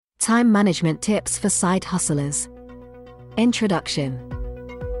Time management tips for side hustlers. Introduction.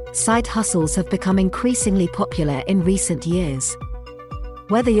 Side hustles have become increasingly popular in recent years.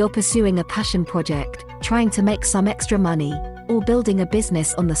 Whether you're pursuing a passion project, trying to make some extra money, or building a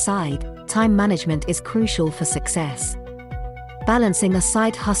business on the side, time management is crucial for success. Balancing a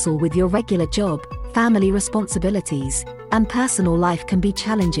side hustle with your regular job, family responsibilities, and personal life can be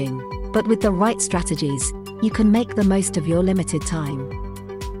challenging, but with the right strategies, you can make the most of your limited time.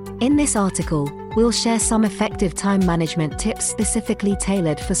 In this article, we'll share some effective time management tips specifically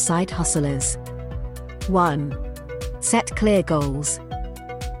tailored for side hustlers. 1. Set clear goals.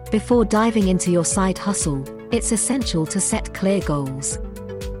 Before diving into your side hustle, it's essential to set clear goals.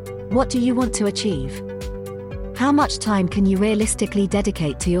 What do you want to achieve? How much time can you realistically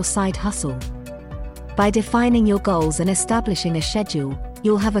dedicate to your side hustle? By defining your goals and establishing a schedule,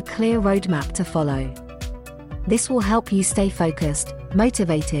 you'll have a clear roadmap to follow. This will help you stay focused,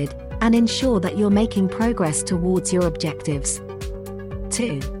 motivated, and ensure that you're making progress towards your objectives.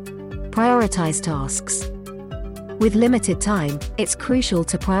 2. Prioritize tasks. With limited time, it's crucial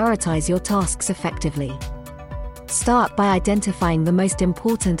to prioritize your tasks effectively. Start by identifying the most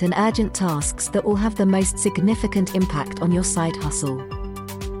important and urgent tasks that will have the most significant impact on your side hustle.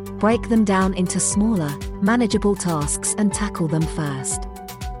 Break them down into smaller, manageable tasks and tackle them first.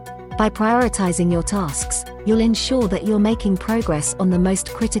 By prioritizing your tasks, you'll ensure that you're making progress on the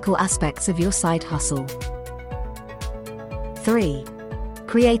most critical aspects of your side hustle. 3.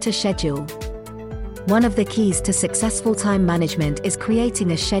 Create a schedule. One of the keys to successful time management is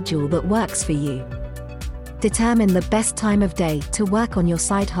creating a schedule that works for you. Determine the best time of day to work on your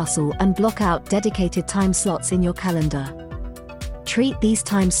side hustle and block out dedicated time slots in your calendar. Treat these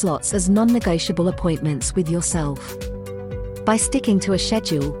time slots as non-negotiable appointments with yourself. By sticking to a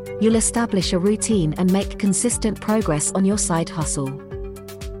schedule, you'll establish a routine and make consistent progress on your side hustle.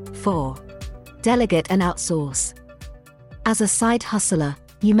 4. Delegate and outsource. As a side hustler,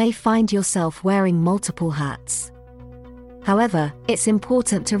 you may find yourself wearing multiple hats. However, it's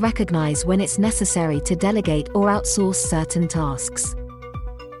important to recognize when it's necessary to delegate or outsource certain tasks.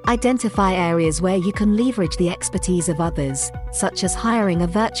 Identify areas where you can leverage the expertise of others, such as hiring a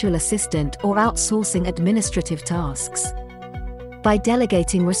virtual assistant or outsourcing administrative tasks. By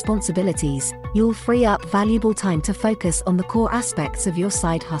delegating responsibilities, you'll free up valuable time to focus on the core aspects of your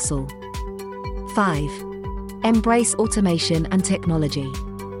side hustle. 5. Embrace automation and technology.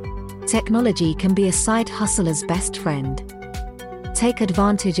 Technology can be a side hustler's best friend. Take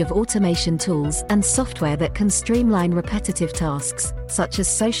advantage of automation tools and software that can streamline repetitive tasks, such as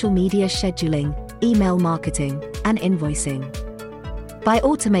social media scheduling, email marketing, and invoicing. By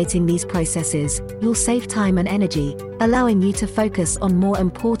automating these processes, you'll save time and energy, allowing you to focus on more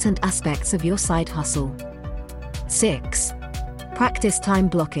important aspects of your side hustle. 6. Practice time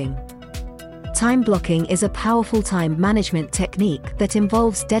blocking. Time blocking is a powerful time management technique that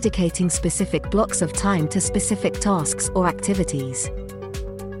involves dedicating specific blocks of time to specific tasks or activities.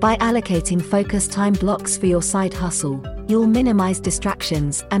 By allocating focused time blocks for your side hustle, you'll minimize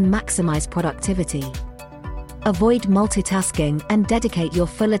distractions and maximize productivity. Avoid multitasking and dedicate your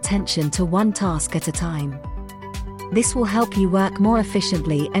full attention to one task at a time. This will help you work more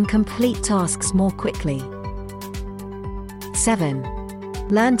efficiently and complete tasks more quickly. 7.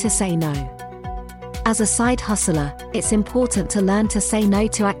 Learn to say no. As a side hustler, it's important to learn to say no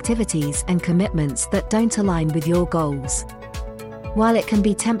to activities and commitments that don't align with your goals. While it can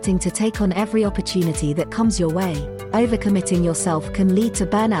be tempting to take on every opportunity that comes your way, overcommitting yourself can lead to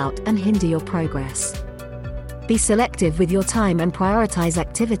burnout and hinder your progress. Be selective with your time and prioritize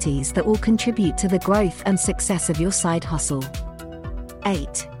activities that will contribute to the growth and success of your side hustle.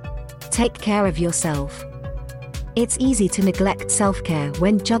 8. Take care of yourself. It's easy to neglect self-care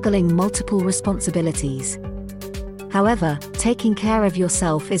when juggling multiple responsibilities. However, taking care of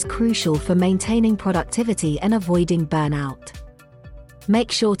yourself is crucial for maintaining productivity and avoiding burnout.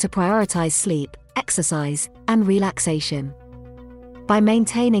 Make sure to prioritize sleep, exercise, and relaxation. By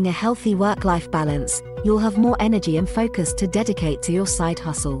maintaining a healthy work-life balance, you'll have more energy and focus to dedicate to your side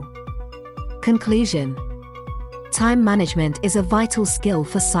hustle. Conclusion. Time management is a vital skill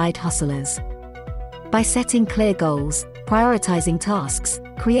for side hustlers. By setting clear goals, prioritizing tasks,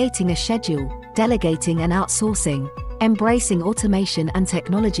 creating a schedule, delegating and outsourcing, embracing automation and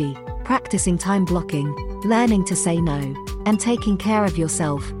technology, practicing time blocking, learning to say no, and taking care of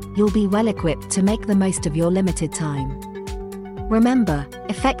yourself, you'll be well equipped to make the most of your limited time. Remember,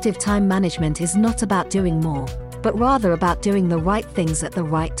 effective time management is not about doing more, but rather about doing the right things at the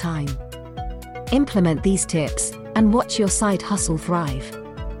right time. Implement these tips, and watch your side hustle thrive.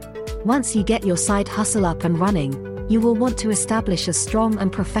 Once you get your side hustle up and running, You will want to establish a strong and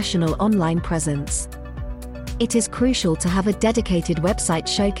professional online presence. It is crucial to have a dedicated website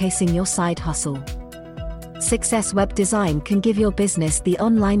showcasing your side hustle. Success Web Design can give your business the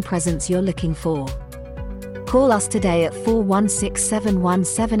online presence you're looking for. Call us today at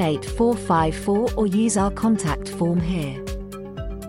 416-717-8454 or use our contact form here.